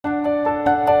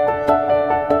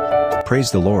Praise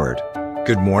the Lord.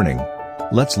 Good morning.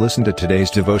 Let's listen to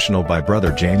today's devotional by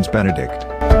Brother James Benedict.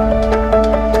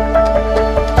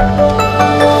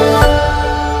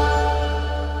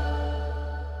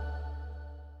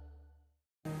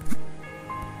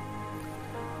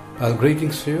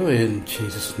 Greetings to you in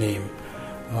Jesus' name.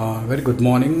 Very good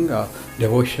morning.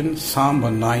 Devotion, Psalm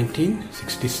 119,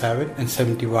 67 and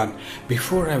 71.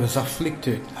 Before I was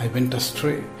afflicted, I went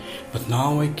astray, but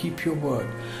now I keep your word.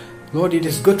 Lord, it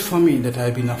is good for me that I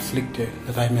have been afflicted,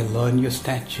 that I may learn your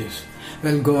statutes.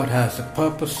 Well, God has a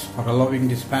purpose for allowing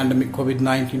this pandemic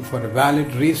COVID-19 for a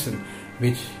valid reason,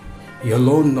 which He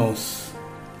alone knows.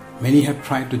 Many have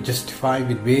tried to justify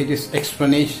with various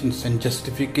explanations and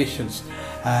justifications,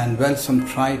 and well, some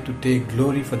try to take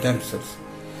glory for themselves.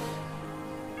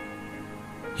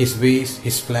 His ways,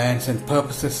 His plans and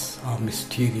purposes are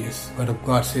mysterious. Word of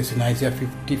God says in Isaiah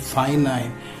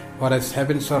 55:9, "For as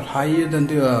heavens are higher than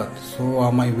the earth, so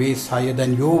are my ways higher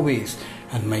than your ways,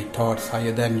 and my thoughts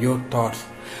higher than your thoughts."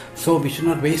 So we should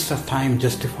not waste our time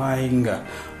justifying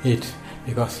it,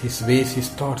 because His ways, His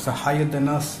thoughts are higher than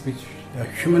us, which a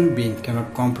human being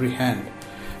cannot comprehend.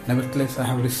 Nevertheless, I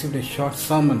have received a short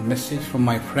sermon message from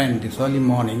my friend this early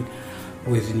morning,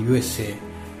 who is in USA.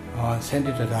 Sent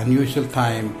it at an unusual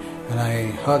time, and I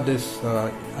heard this.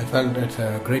 I felt it's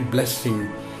a great blessing.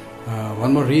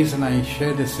 One more reason I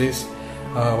share this is,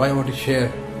 why I want to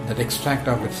share that extract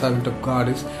of the servant of God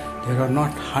is, there are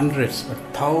not hundreds but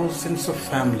thousands of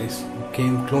families who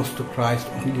came close to Christ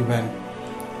only when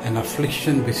an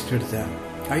affliction visited them.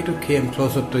 I too came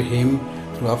closer to Him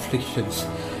through afflictions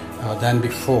than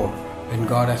before, when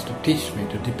God has to teach me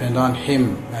to depend on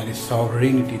Him and His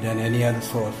sovereignty than any other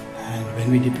source. And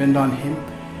when we depend on Him,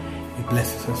 He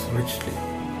blesses us richly.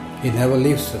 He never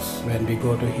leaves us. When we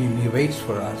go to Him, He waits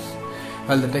for us.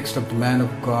 Well, the text of the man of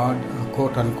God,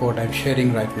 quote unquote, I'm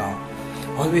sharing right now.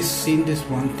 Always seen this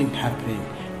one thing happening.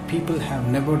 People have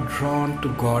never drawn to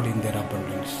God in their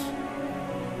abundance.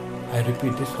 I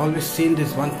repeat this. Always seen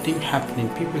this one thing happening.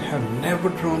 People have never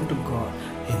drawn to God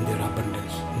in their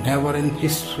abundance. Never in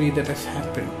history that has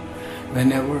happened.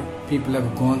 Whenever people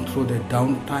have gone through their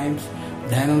down times,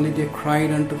 then only they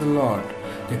cried unto the Lord.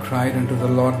 They cried unto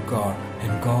the Lord God,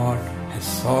 and God has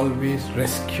always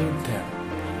rescued them.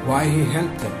 Why He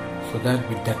helped them? So that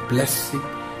with that blessing,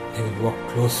 they will walk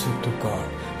closer to God.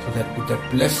 So that with that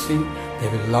blessing, they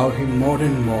will love Him more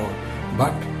and more.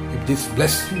 But if this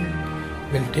blessing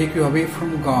will take you away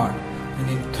from God, and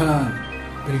in turn,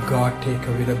 will God take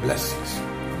away the blessings?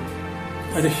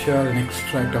 I just share an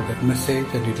extract of that message,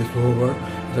 and it is over.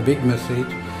 It's a big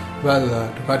message. Well,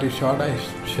 to cut it short, I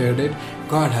shared it.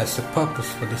 God has a purpose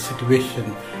for this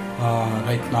situation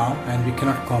right now, and we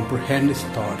cannot comprehend His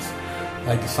thoughts.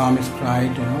 Like the psalmist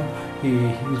cried, he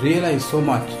realized so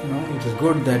much. It is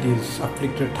good that he is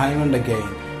afflicted time and again,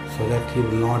 so that he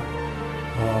will not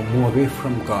move away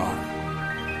from God.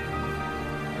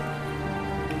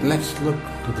 Let's look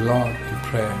to the Lord in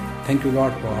prayer. Thank you,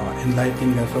 Lord, for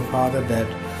enlightening us, oh Father, that,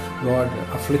 Lord,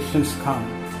 afflictions come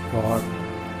for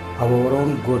our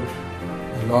own good.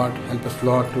 And Lord, help us,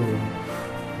 Lord, to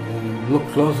look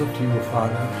closer to you,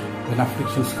 Father. When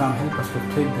afflictions come, help us to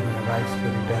take them in the right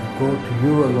spirit and go to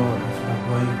you alone, instead of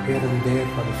going here and there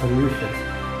for the solutions,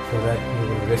 so that you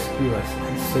will rescue us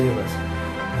and save us,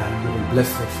 and you will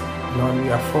bless us. Lord, we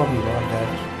affirm, Lord, that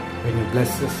when you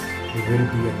bless us, we will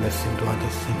be a blessing to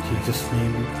others. In Jesus'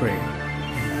 name we pray.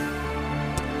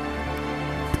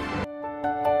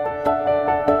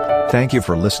 Thank you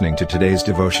for listening to today's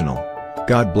devotional.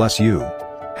 God bless you.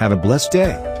 Have a blessed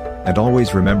day. And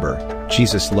always remember,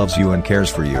 Jesus loves you and cares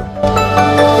for you.